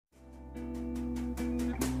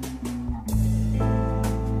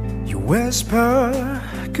whisper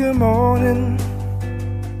good morning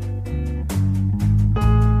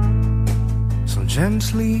so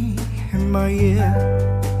gently in my ear.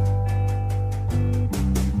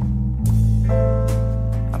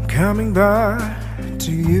 I'm coming back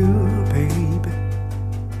to you, baby.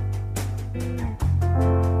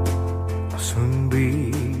 I'll soon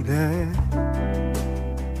be there.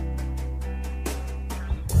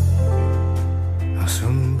 I'll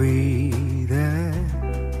soon be there.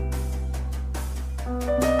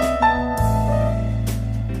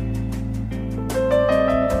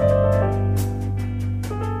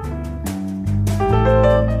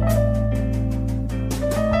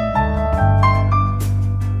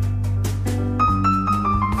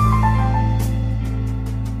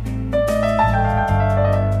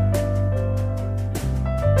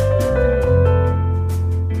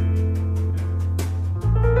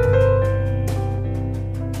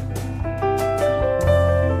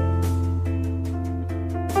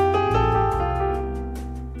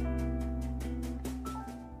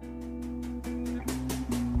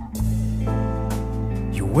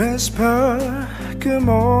 Whisper good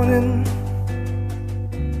morning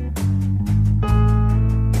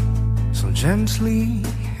so gently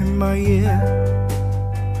in my ear.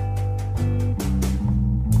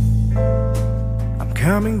 I'm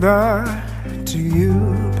coming back to you,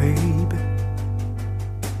 baby.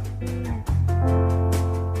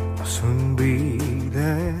 I'll soon be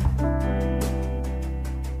there.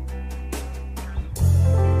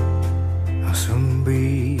 I'll soon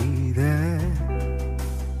be there.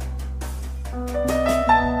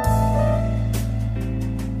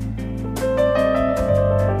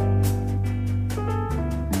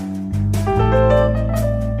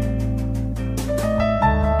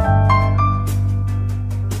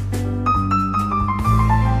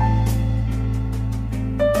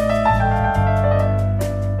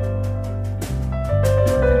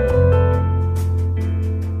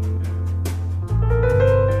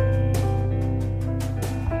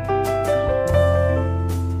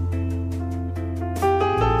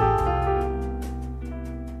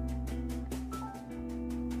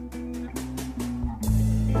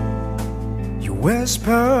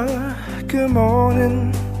 Whisper good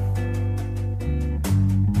morning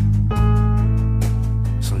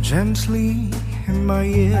so gently in my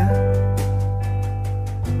ear.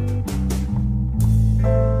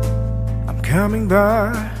 I'm coming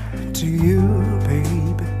back to you,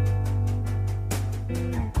 baby.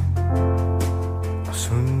 I'll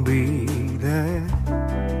soon be there.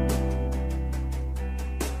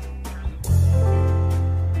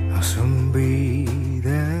 I'll soon be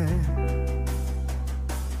there.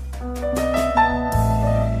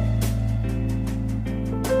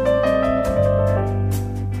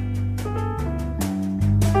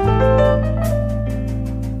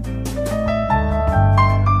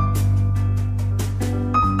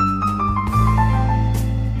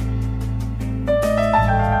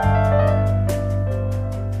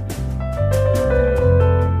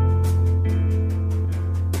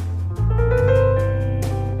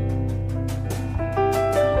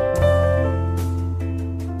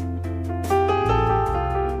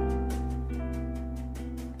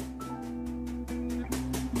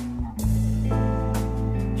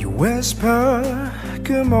 Whisper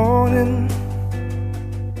good morning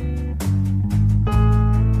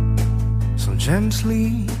so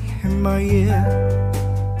gently in my ear.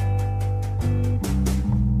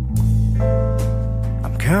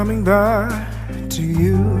 I'm coming back to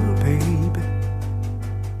you, baby.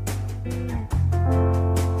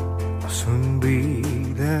 I'll soon be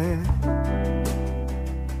there.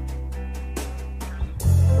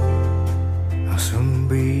 I'll soon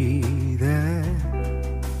be there.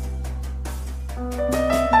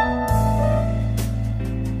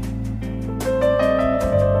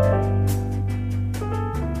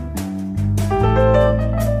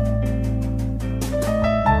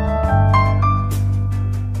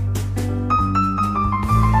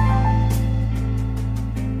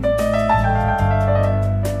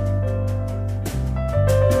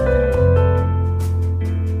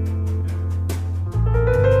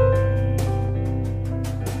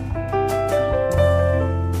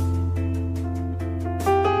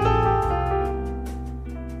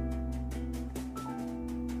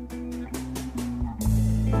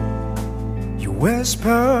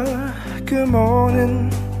 Whisper good morning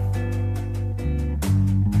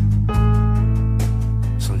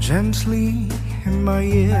so gently in my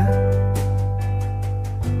ear.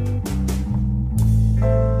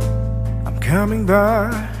 I'm coming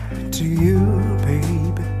back to you,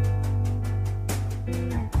 baby.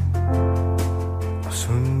 I'll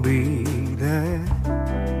soon be there.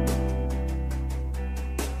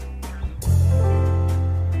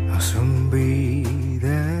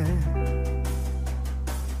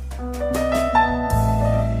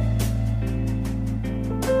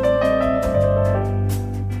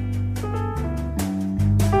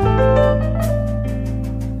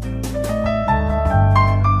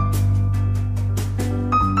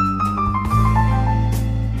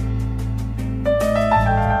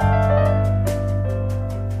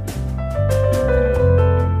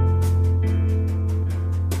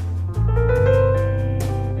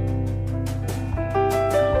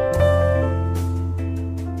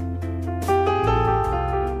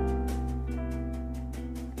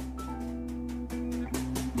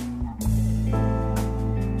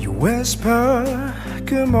 whisper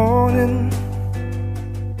good morning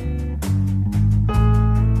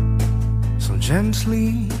so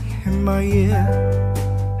gently in my ear.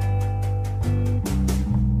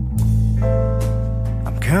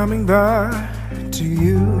 I'm coming back to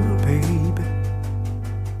you, baby.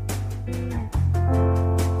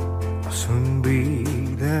 I'll soon be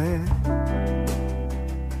there.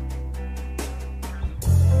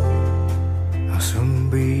 I'll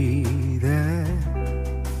soon be there.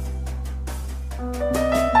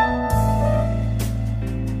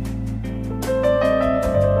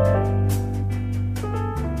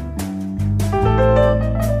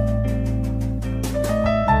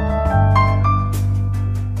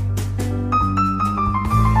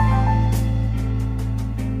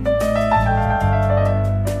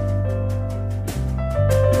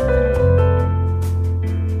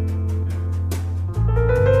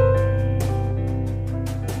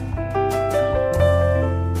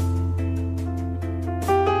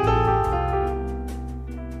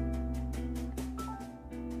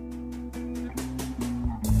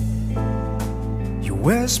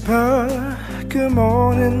 Whisper good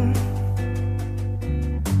morning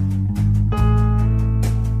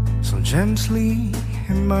so gently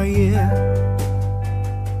in my ear.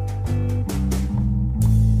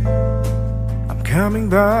 I'm coming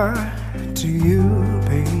back to you,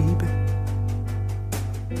 baby.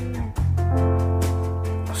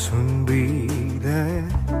 I'll soon be there.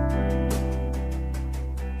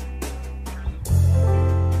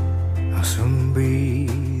 I'll soon be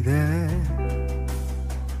there.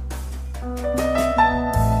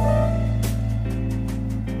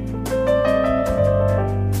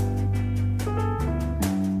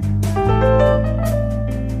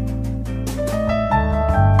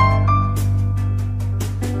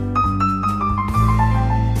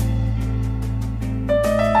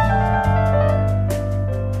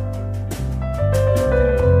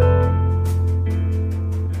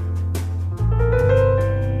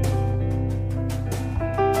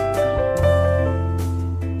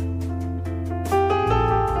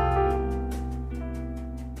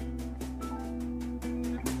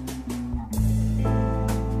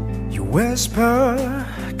 Whisper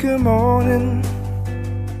good morning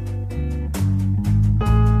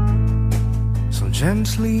so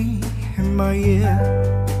gently in my ear.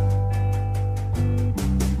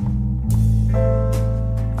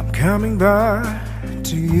 I'm coming back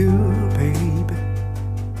to you, baby.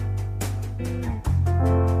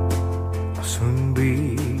 I'll soon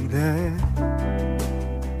be there.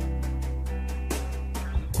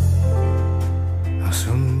 I'll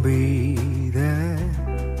soon be there.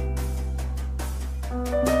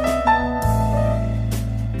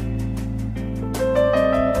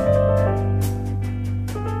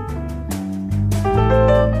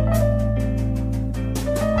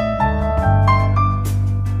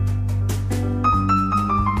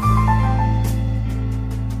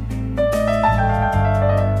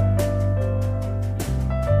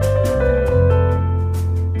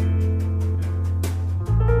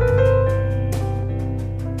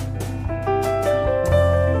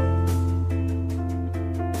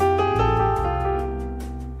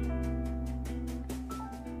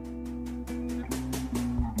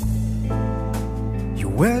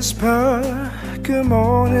 Whisper good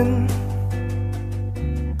morning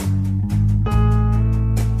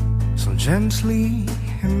so gently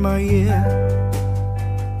in my ear.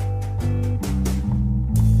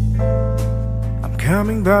 I'm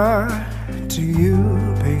coming back to you,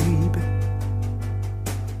 baby.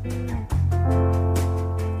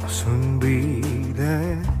 I'll soon be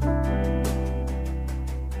there.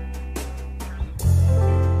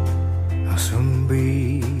 I'll soon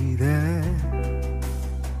be there.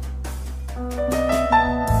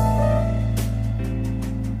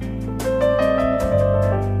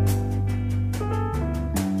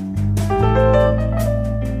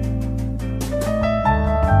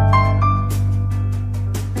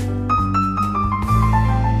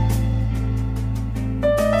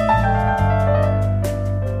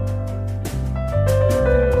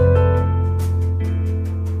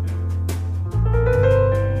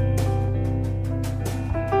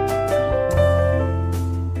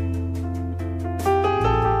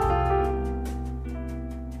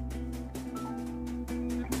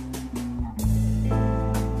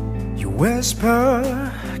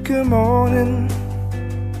 Whisper good morning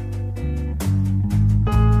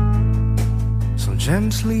so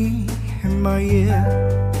gently in my ear.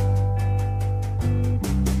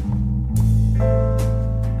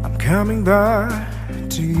 I'm coming back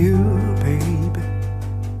to you, baby.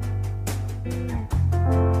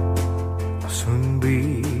 I'll soon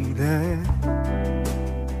be there.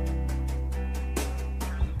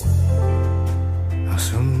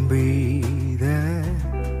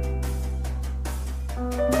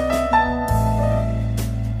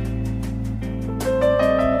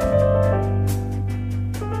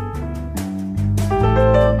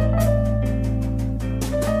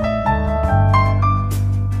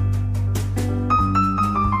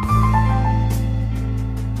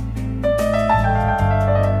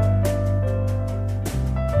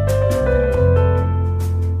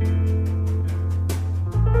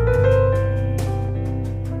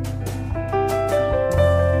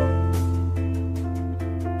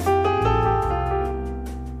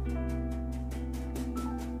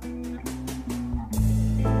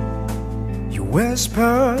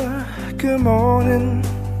 whisper good morning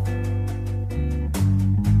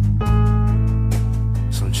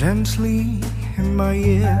so gently in my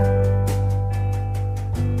ear.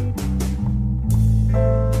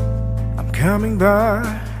 I'm coming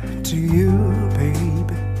back to you,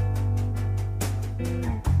 baby.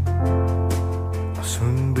 I'll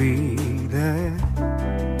soon be there.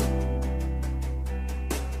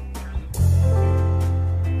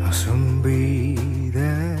 I'll soon be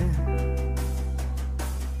there.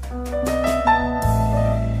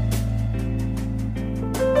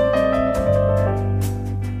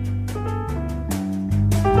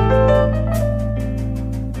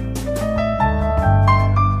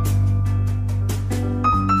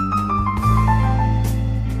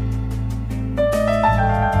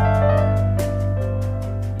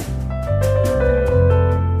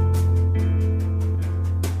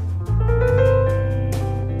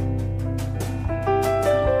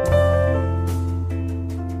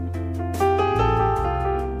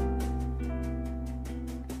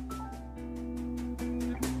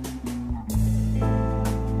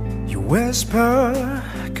 Whisper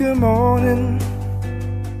good morning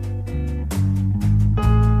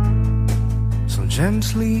so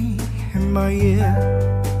gently in my ear.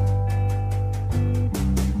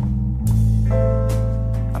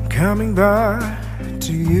 I'm coming back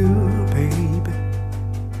to you, baby.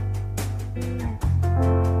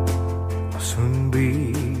 I'll soon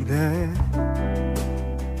be there.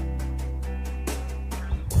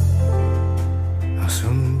 I'll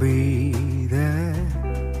soon be there.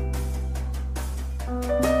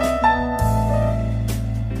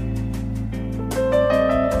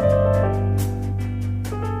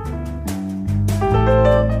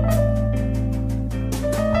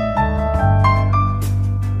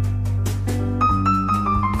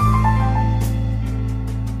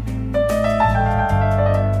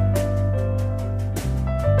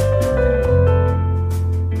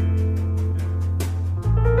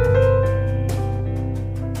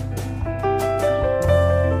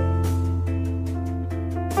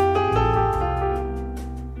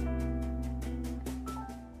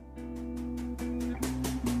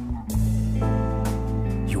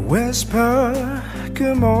 Whisper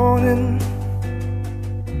good morning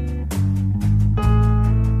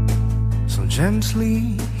so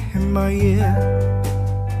gently in my ear.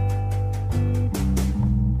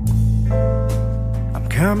 I'm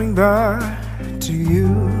coming back to you,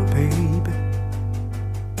 baby.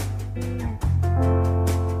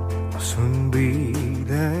 I'll soon be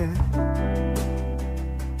there.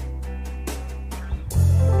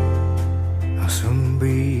 I'll soon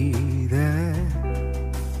be there.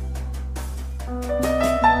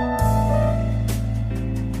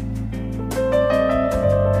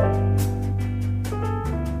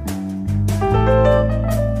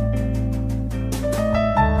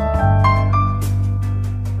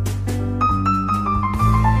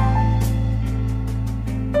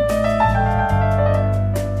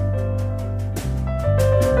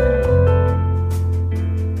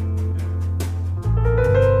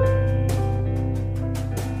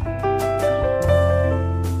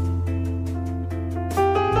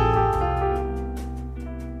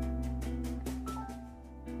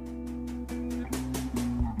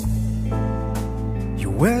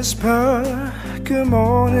 Whisper good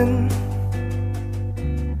morning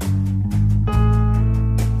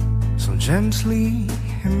so gently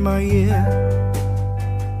in my ear.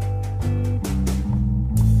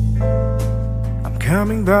 I'm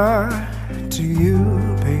coming back to you,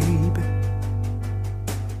 baby.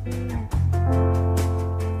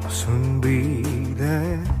 I'll soon be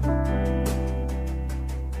there.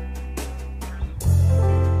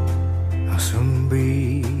 I'll soon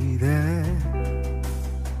be there.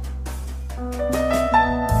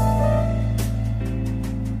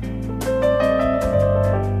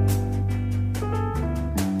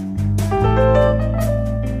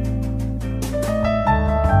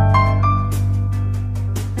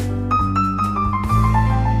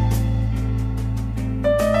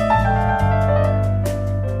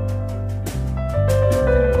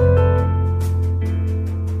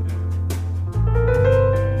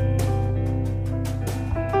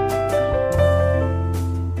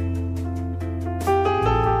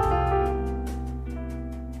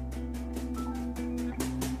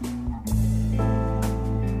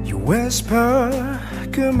 Whisper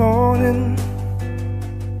good morning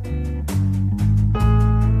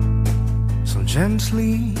so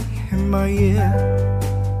gently in my ear.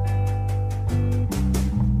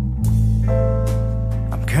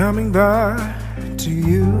 I'm coming back to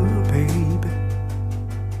you, baby.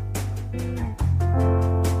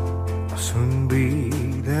 I'll soon be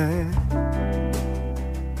there.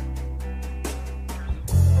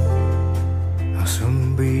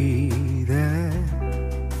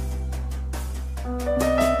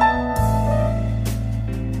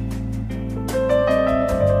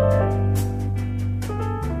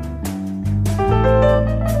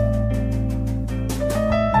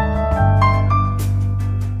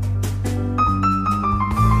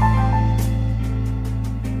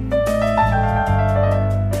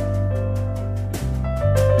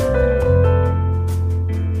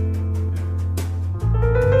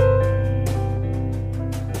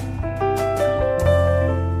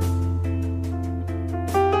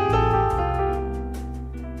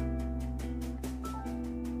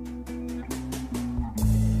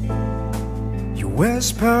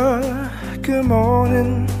 whisper good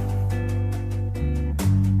morning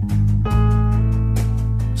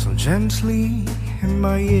so gently in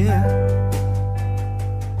my ear.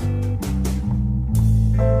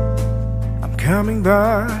 I'm coming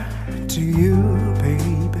back to you,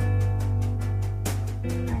 baby.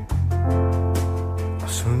 I'll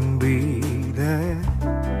soon be there.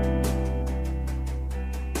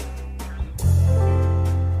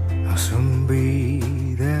 I'll soon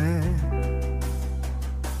be there.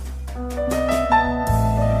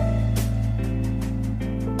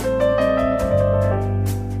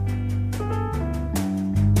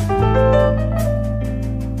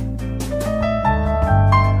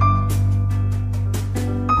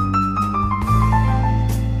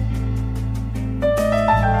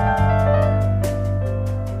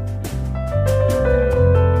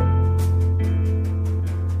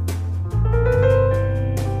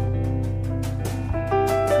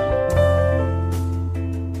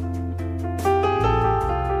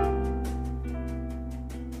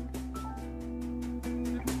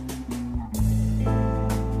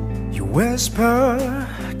 Whisper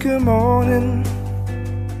good morning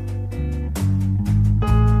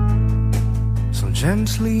so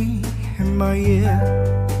gently in my ear.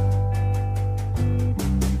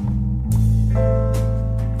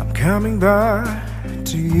 I'm coming back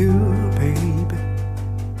to you, baby.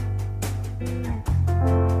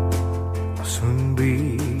 I'll soon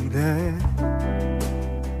be there.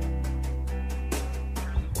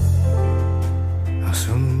 I'll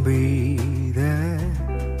soon be there.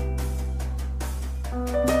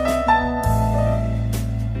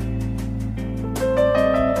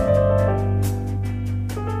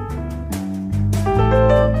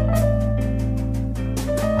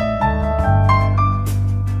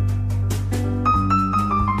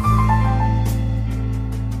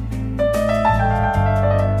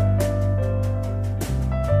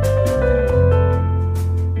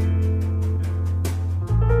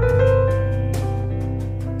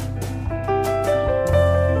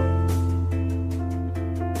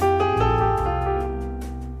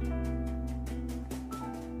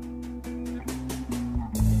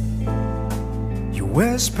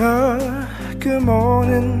 Whisper good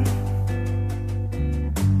morning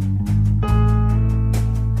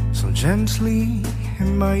so gently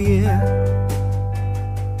in my ear.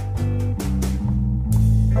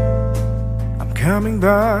 I'm coming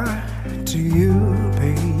back to you,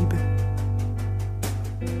 baby.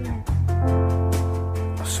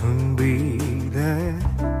 I'll soon be there.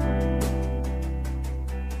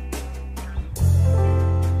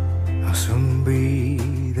 I'll soon be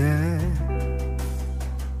there.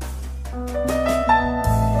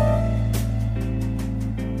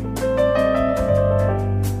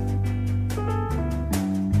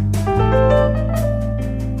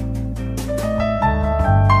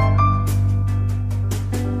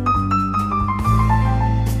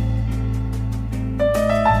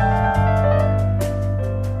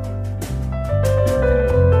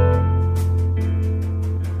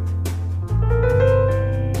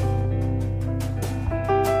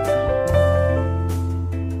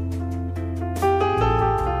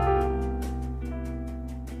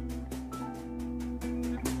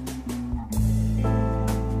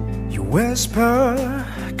 Whisper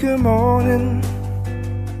good morning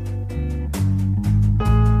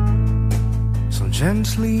so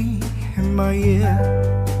gently in my ear.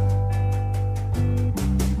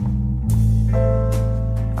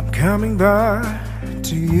 I'm coming back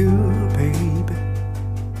to you, baby.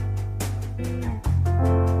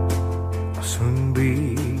 I'll soon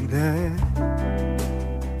be there.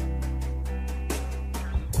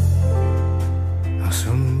 I'll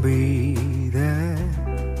soon be there.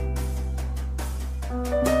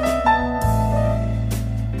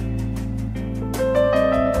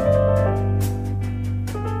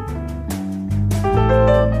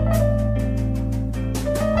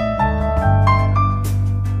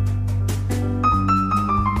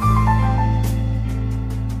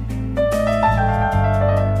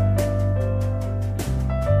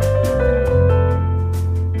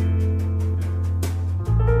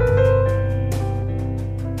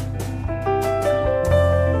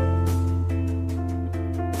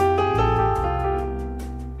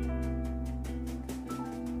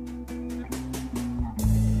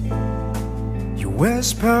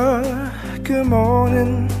 Whisper good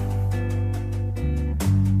morning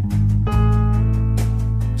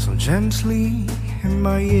so gently in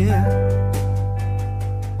my ear.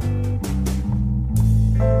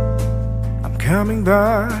 I'm coming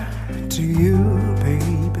back to you,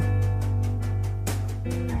 baby.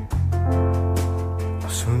 I'll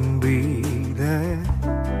soon be there.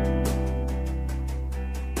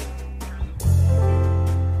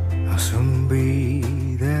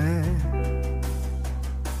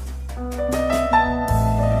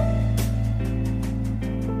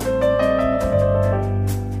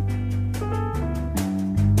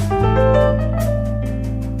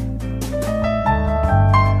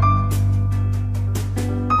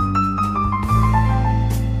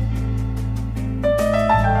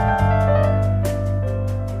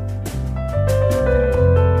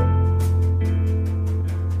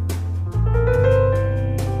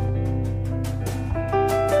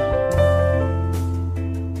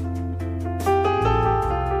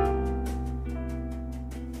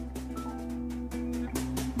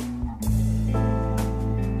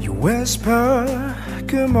 whisper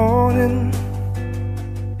good morning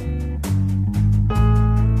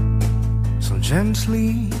so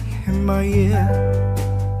gently in my ear.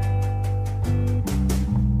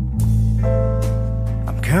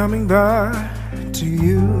 I'm coming back to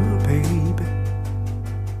you, baby.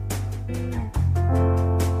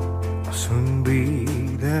 I'll soon be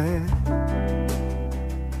there.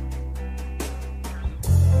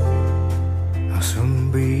 I'll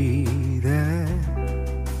soon be there.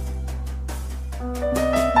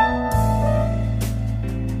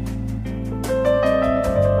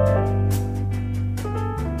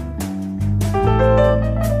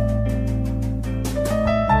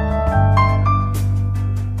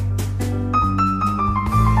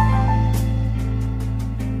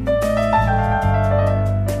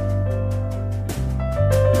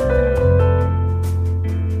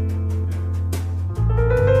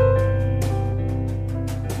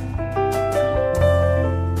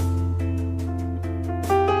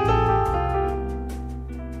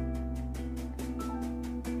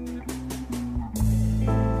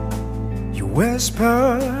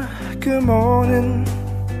 Whisper good morning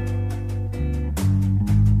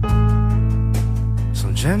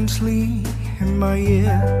so gently in my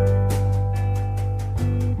ear.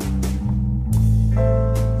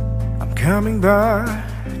 I'm coming back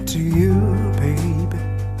to you, baby.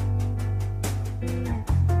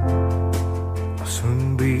 I'll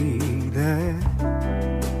soon be there.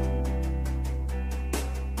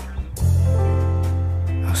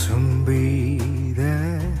 I'll soon be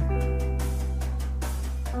there.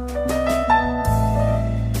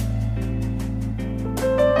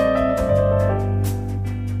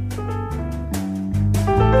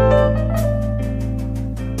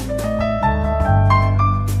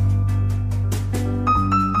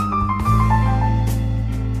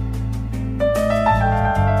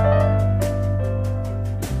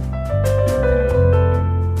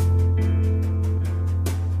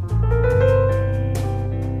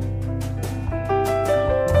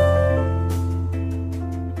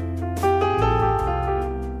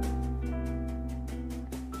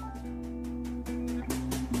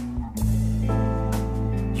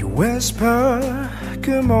 Whisper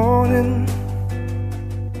good morning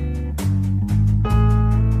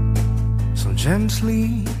so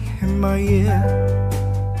gently in my ear.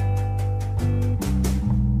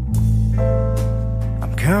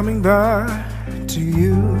 I'm coming back to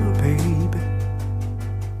you, baby.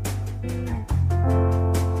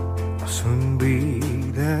 I'll soon be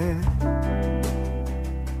there.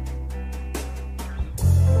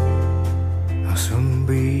 I'll soon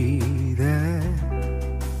be there.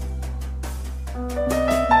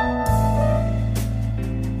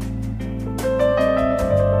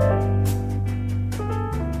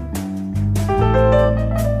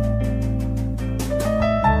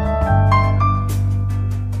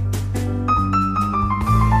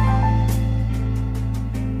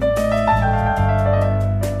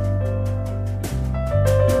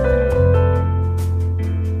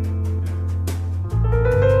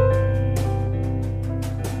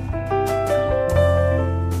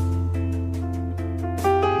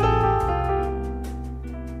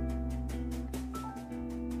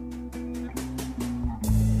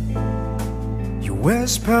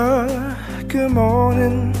 Whisper good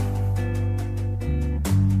morning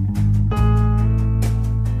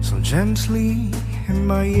so gently in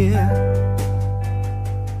my ear.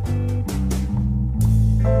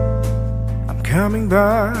 I'm coming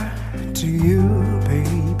back to you,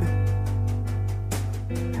 baby.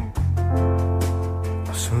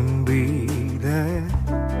 I'll soon be there.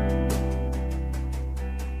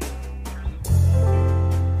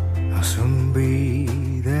 I'll soon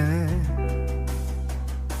be there.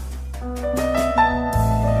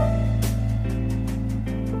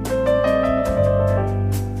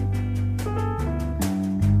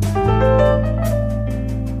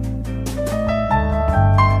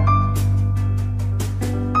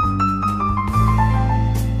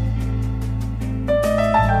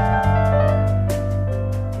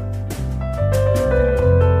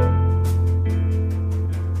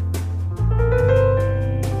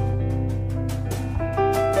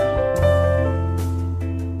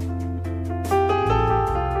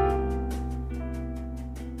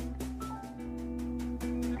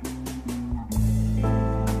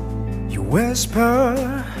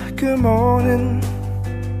 Whisper good morning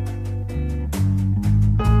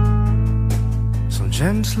so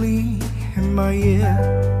gently in my ear.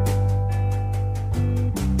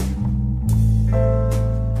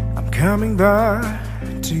 I'm coming back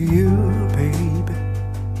to you, baby.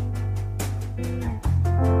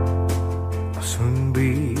 I'll soon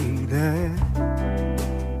be there.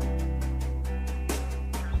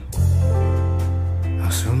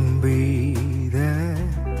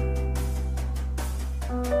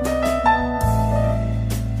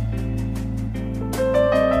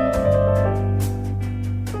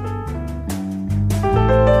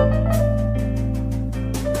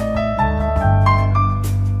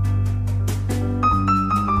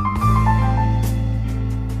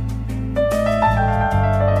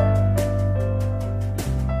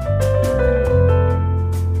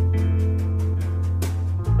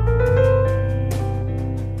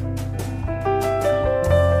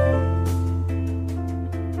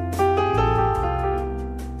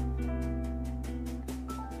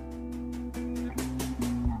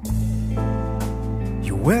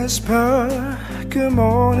 whisper good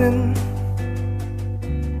morning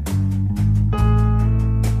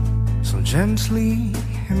so gently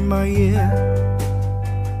in my ear.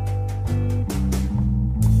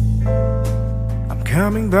 I'm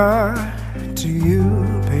coming back to you,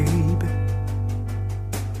 baby.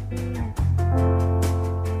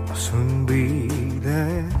 I'll soon be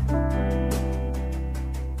there.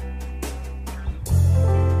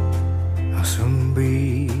 I'll soon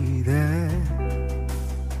be there.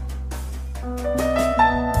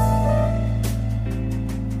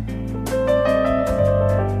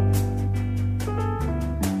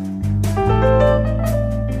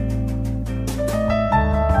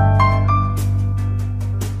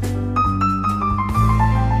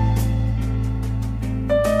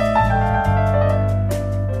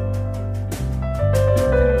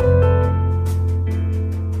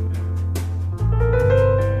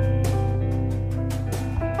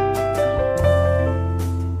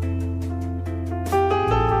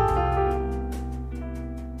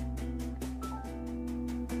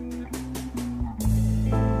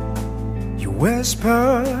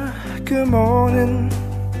 Whisper good morning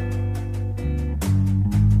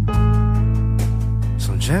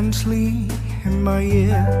so gently in my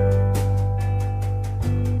ear.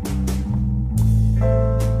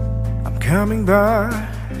 I'm coming back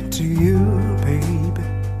to you, baby.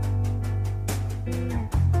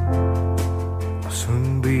 I'll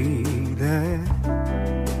soon be there.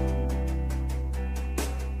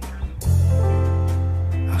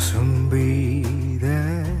 I'll soon be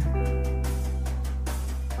there.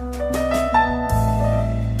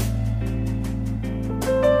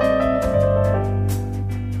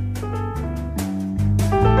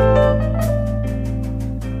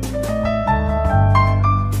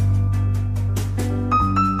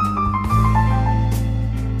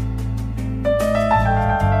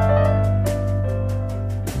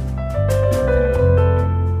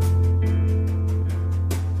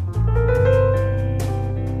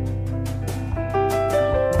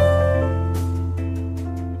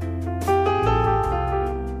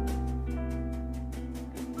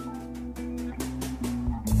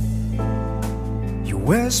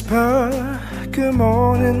 Whisper good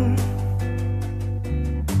morning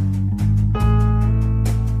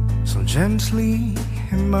so gently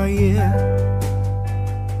in my ear.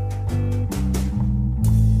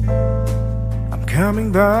 I'm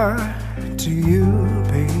coming back to you,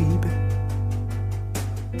 baby.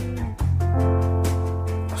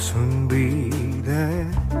 I'll soon be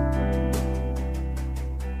there.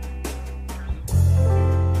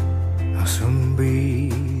 I'll soon be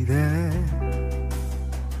there.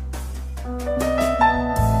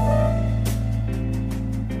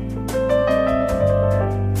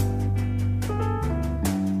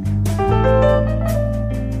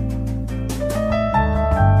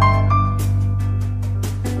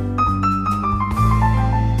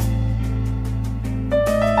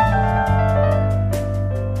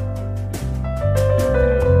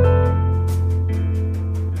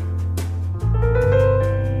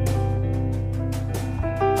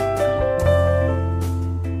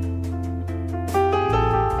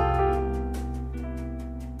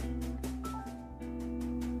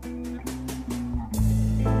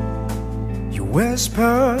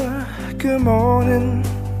 Whisper good morning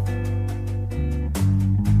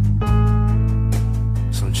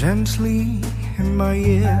so gently in my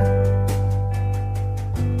ear.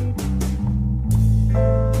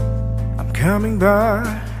 I'm coming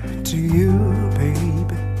back to you,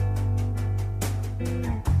 baby.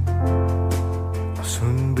 I'll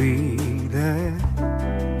soon be there.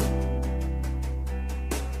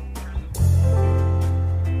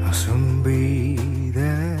 I'll soon be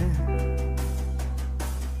there.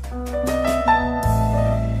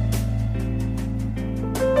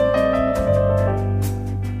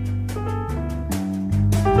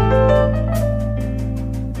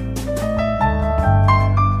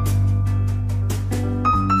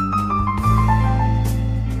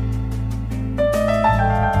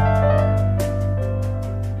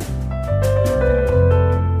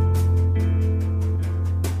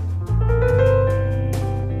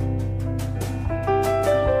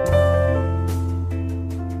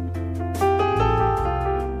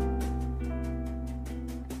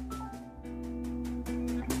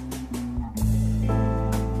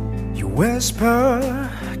 Whisper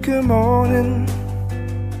good morning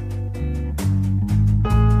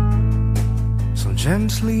so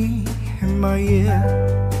gently in my ear.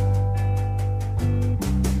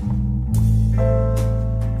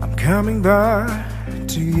 I'm coming back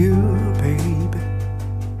to you, baby.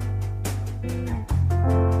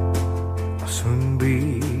 I'll soon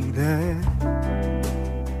be there.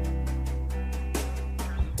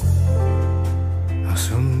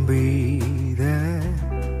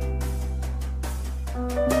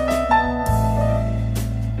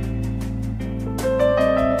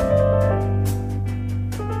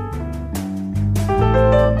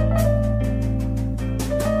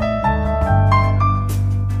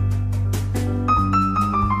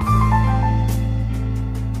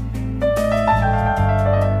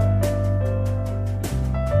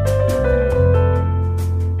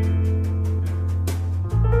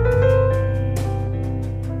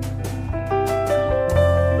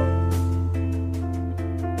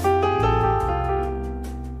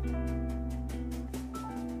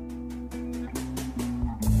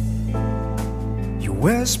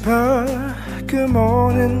 whisper good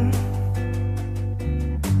morning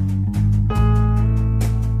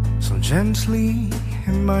so gently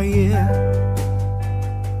in my ear.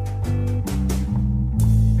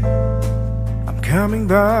 I'm coming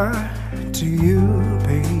back to you,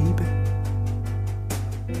 baby.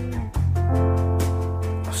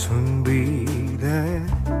 I'll soon be there.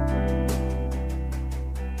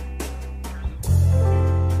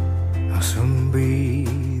 I'll soon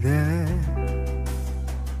be there.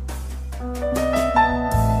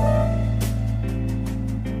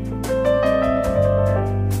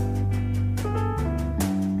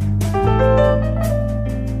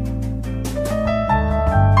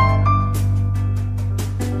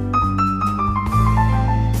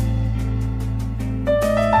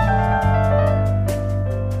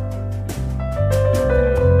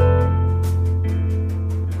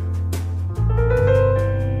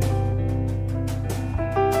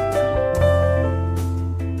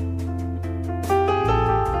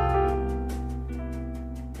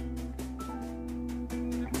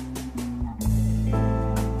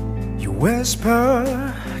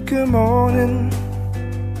 Whisper good morning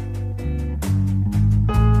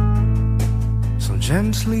so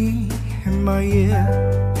gently in my ear.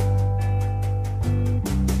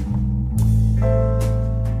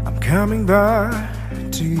 I'm coming back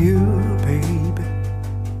to you, baby.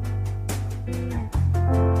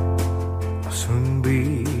 I'll soon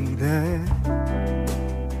be there.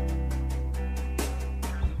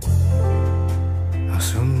 I'll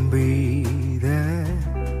soon be there.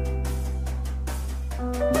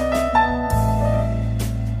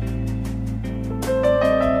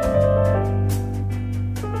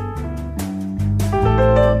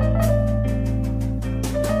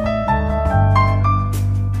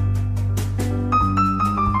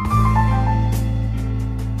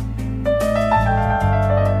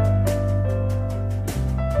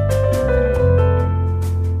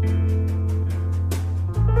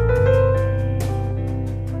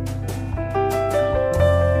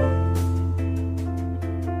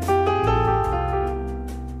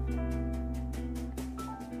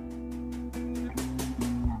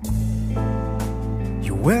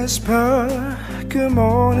 Whisper good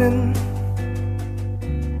morning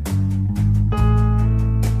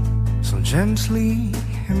so gently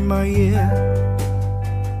in my ear.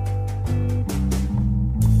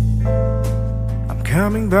 I'm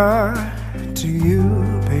coming back to you,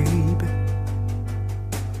 baby.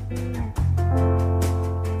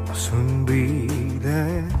 I'll soon be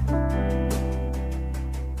there.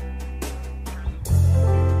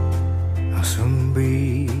 I'll soon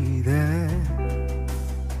be there.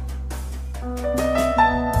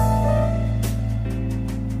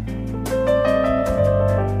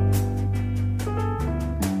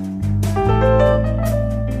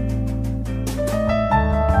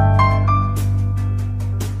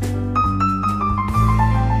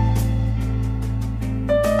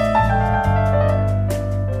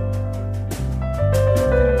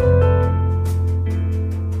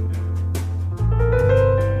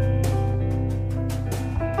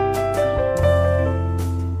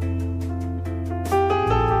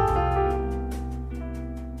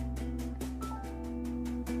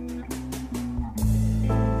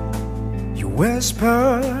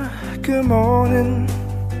 Whisper good morning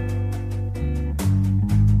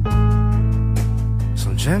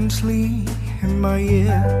so gently in my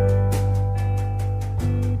ear.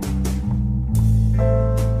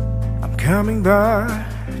 I'm coming back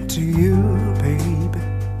to you, baby.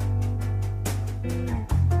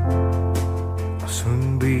 I'll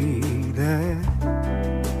soon be there.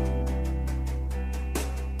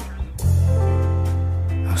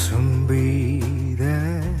 I'll soon be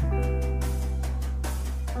there.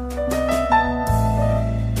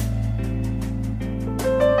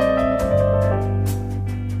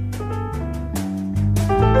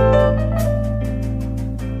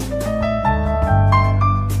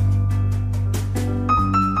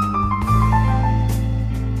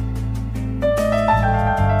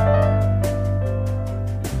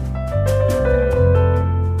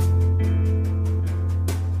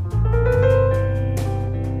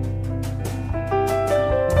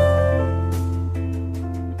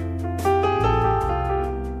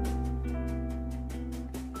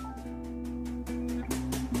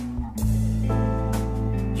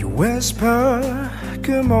 Whisper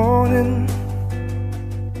good morning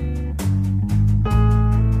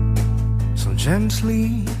so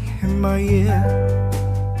gently in my ear.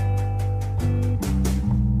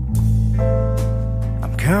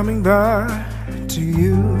 I'm coming back to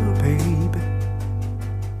you, baby.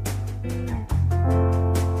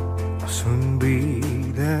 I'll soon be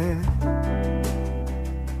there.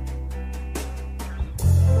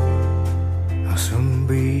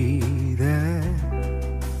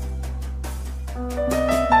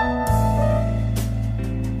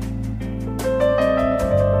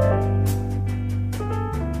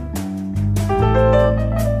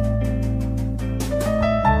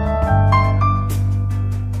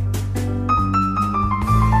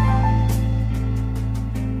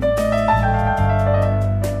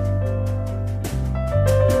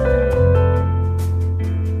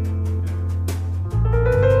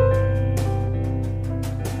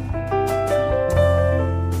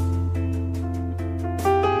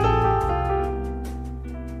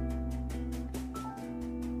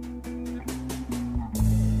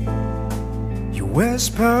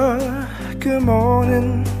 whisper good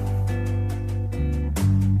morning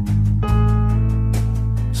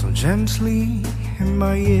so gently in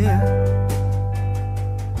my ear.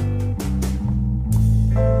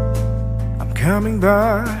 I'm coming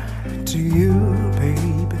back to you,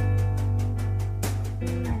 baby.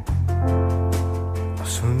 I'll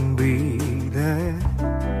soon be there.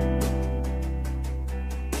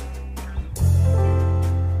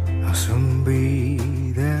 I'll soon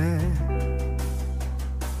be there.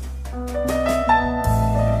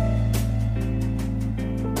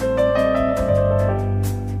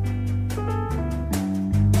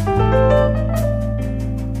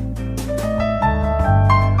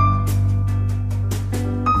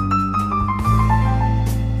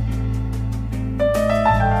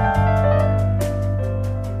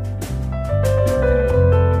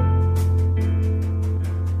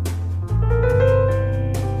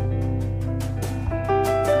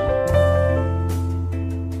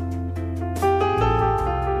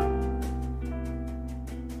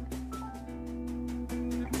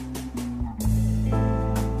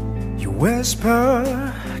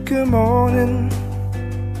 Whisper good morning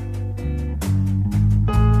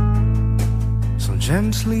so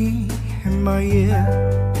gently in my ear.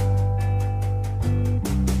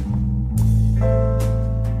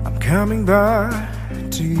 I'm coming back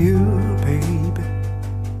to you, baby.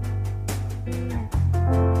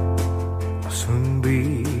 I'll soon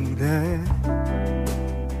be there.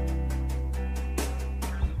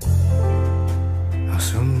 I'll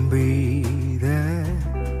soon be there.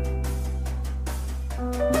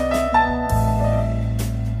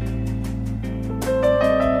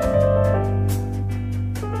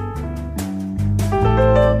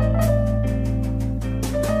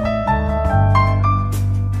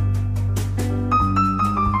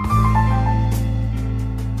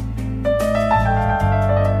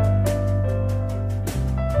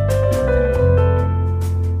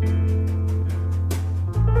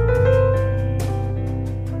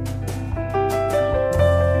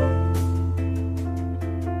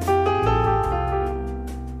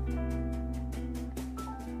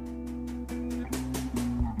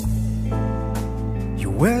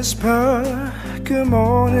 Whisper good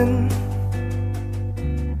morning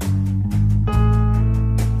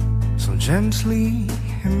so gently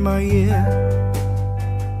in my ear.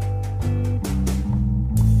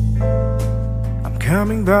 I'm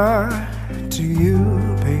coming back to you,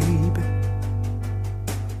 baby.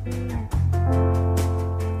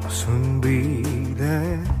 I'll soon be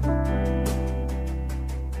there.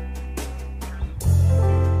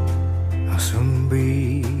 I'll soon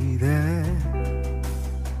be there.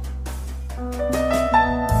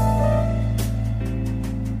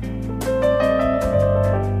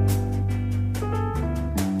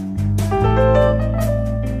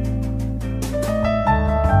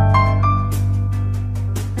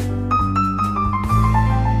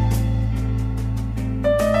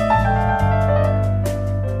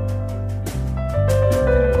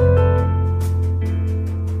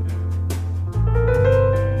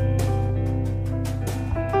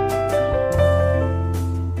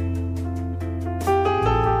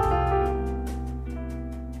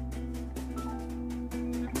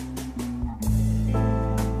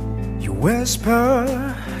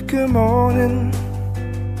 Whisper good morning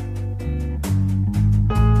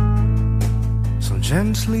so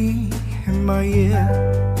gently in my ear.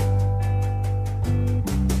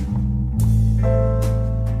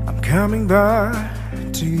 I'm coming back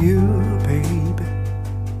to you, baby.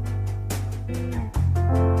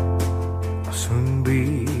 I'll soon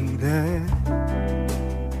be there.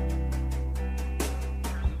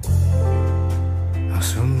 I'll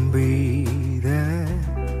soon be there.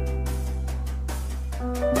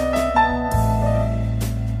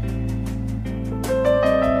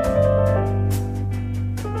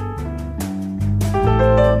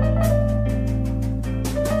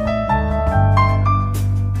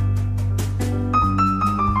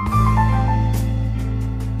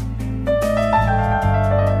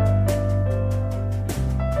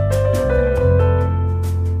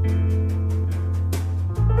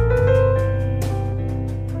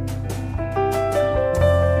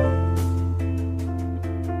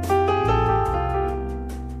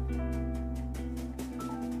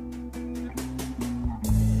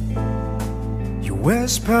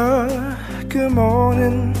 Whisper good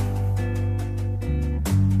morning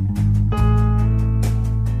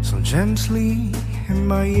so gently in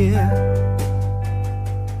my ear.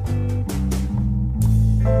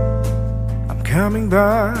 I'm coming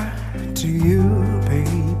back to you,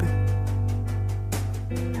 baby.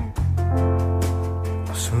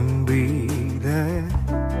 I'll soon be there.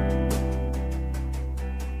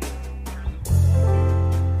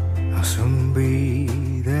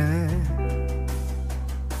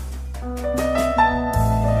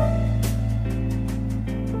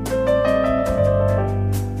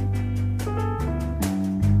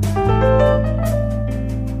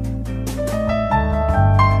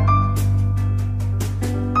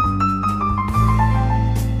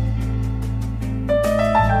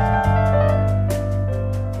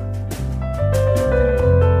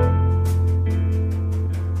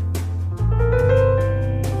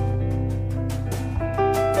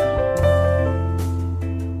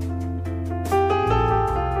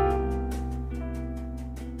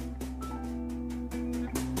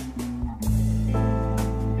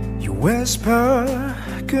 whisper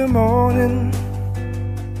good morning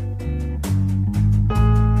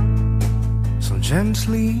so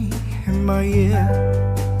gently in my ear.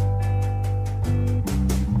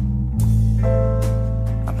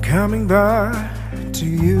 I'm coming back to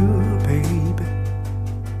you, baby.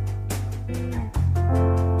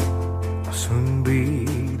 I'll soon be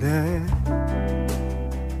there.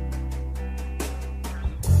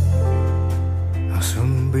 I'll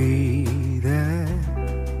soon be there.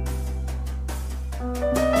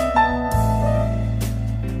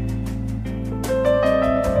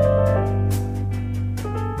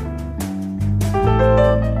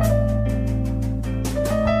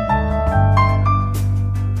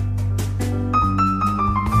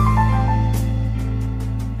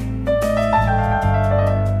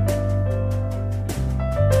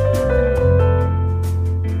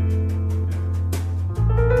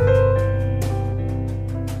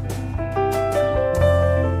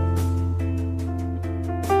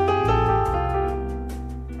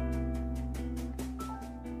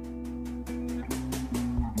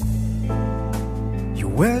 You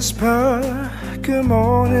whisper good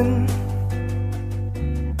morning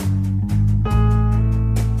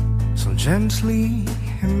so gently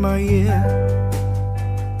in my ear.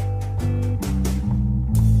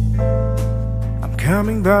 I'm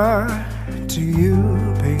coming back to you,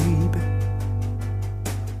 baby.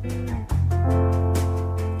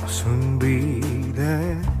 I'll soon be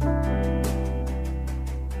there.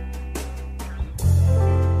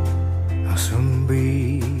 I'll soon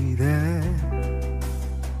be there.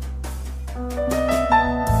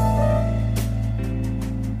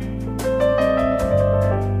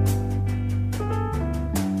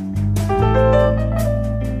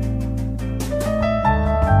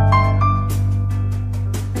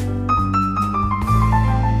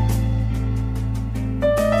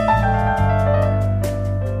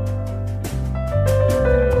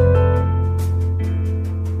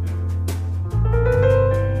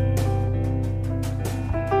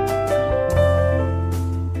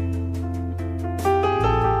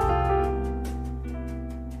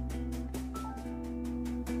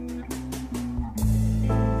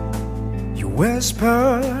 You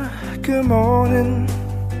whisper good morning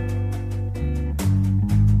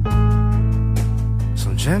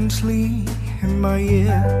so gently in my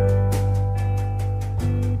ear.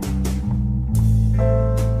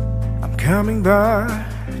 I'm coming back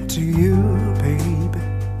to you, baby.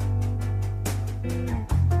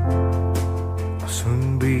 I'll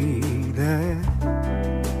soon be there.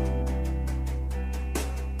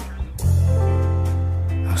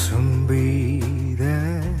 I'll soon be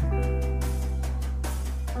there.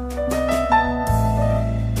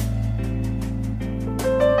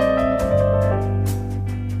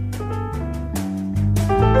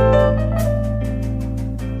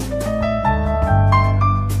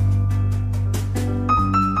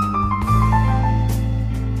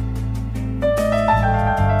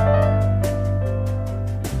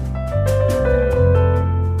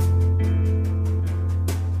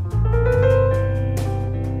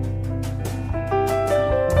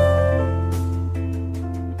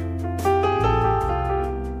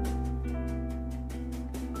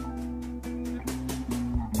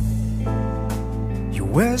 You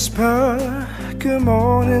whisper good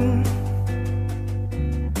morning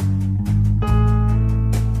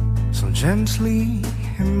so gently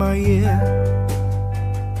in my ear.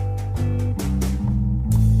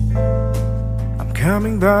 I'm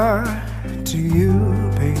coming back to you,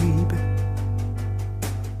 baby.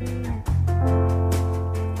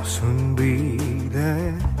 I'll soon be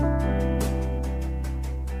there.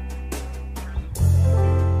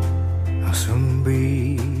 I'll soon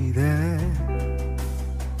be there.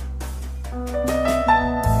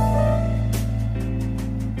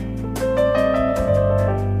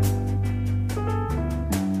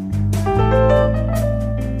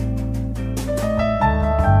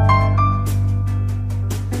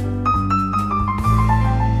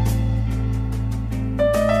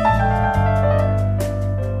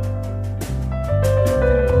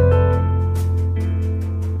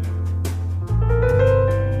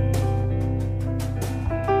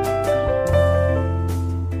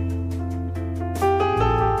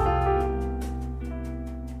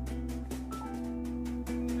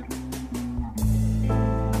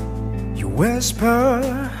 You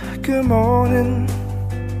whisper good morning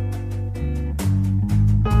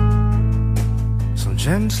so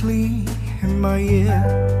gently in my ear.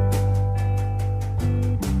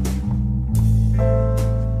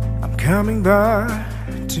 I'm coming back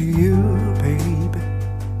to you, baby.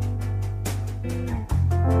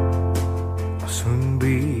 I'll soon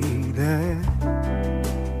be there.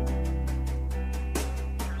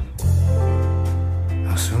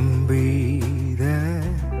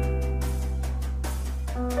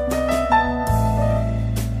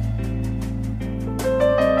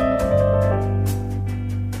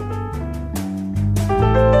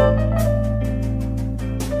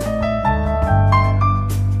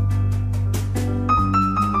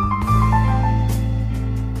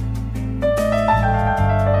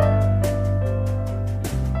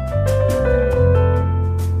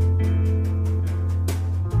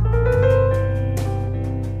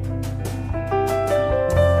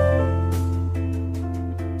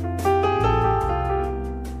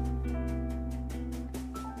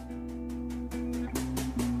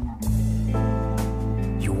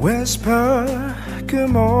 whisper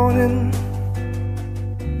good morning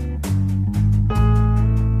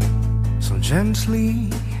so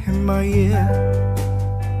gently in my ear.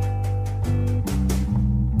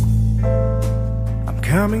 I'm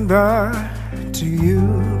coming back to you,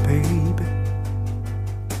 baby.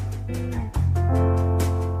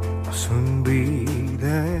 I'll soon be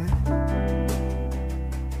there.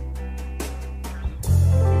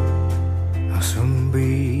 I'll soon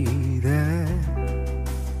be there.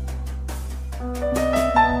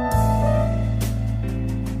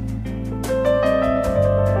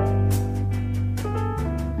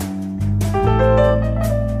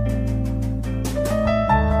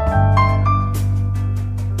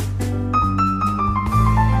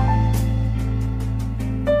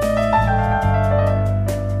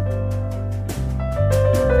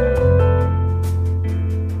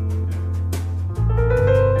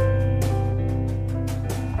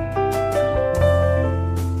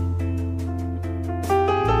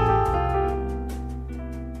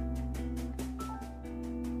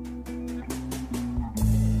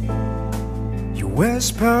 You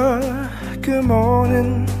whisper good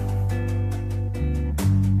morning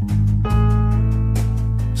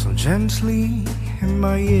so gently in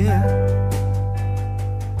my ear.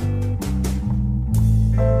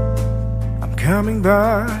 I'm coming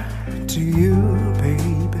back to you,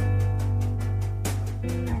 baby.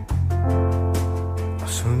 I'll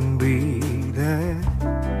soon be there.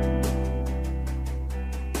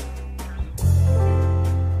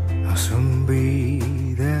 I'll soon be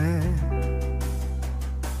there.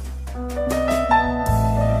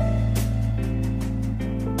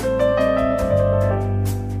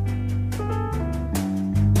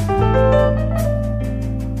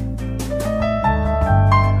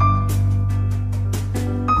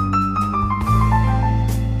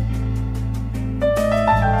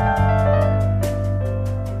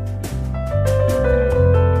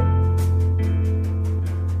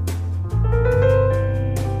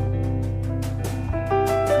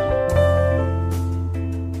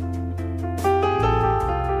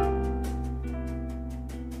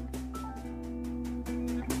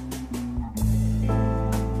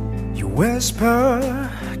 You whisper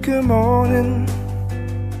good morning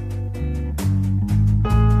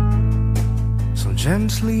so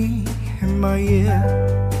gently in my ear.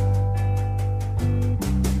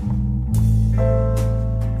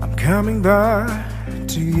 I'm coming back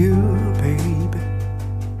to you, baby.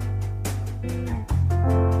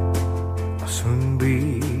 I'll soon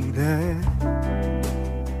be there.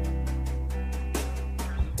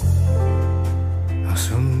 I'll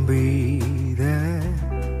soon be there.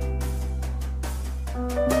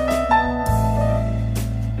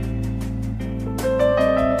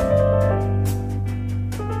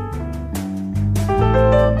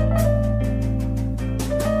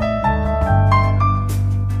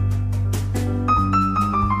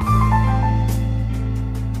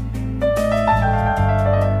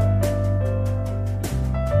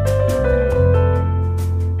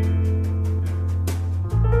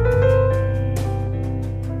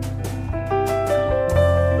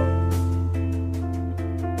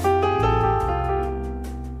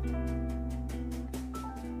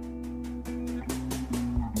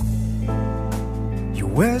 You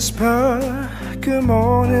whisper good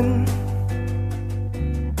morning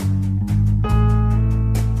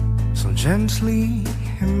so gently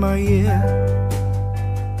in my ear.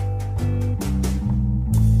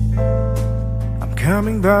 I'm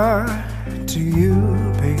coming back to you,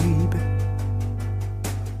 baby.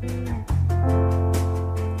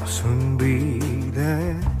 I'll soon be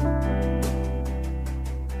there.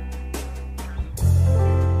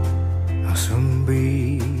 I'll soon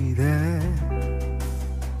be there.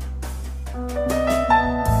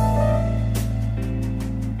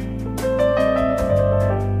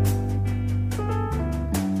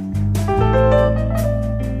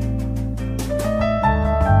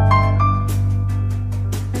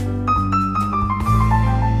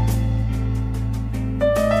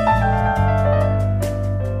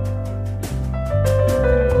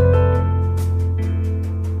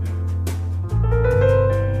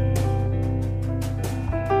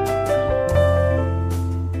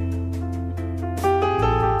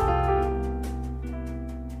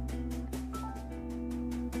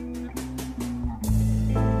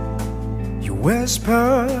 You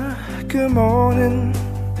whisper good morning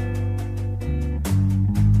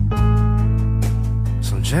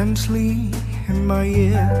so gently in my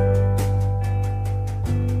ear.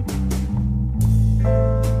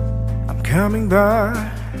 I'm coming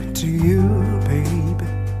back to you, baby.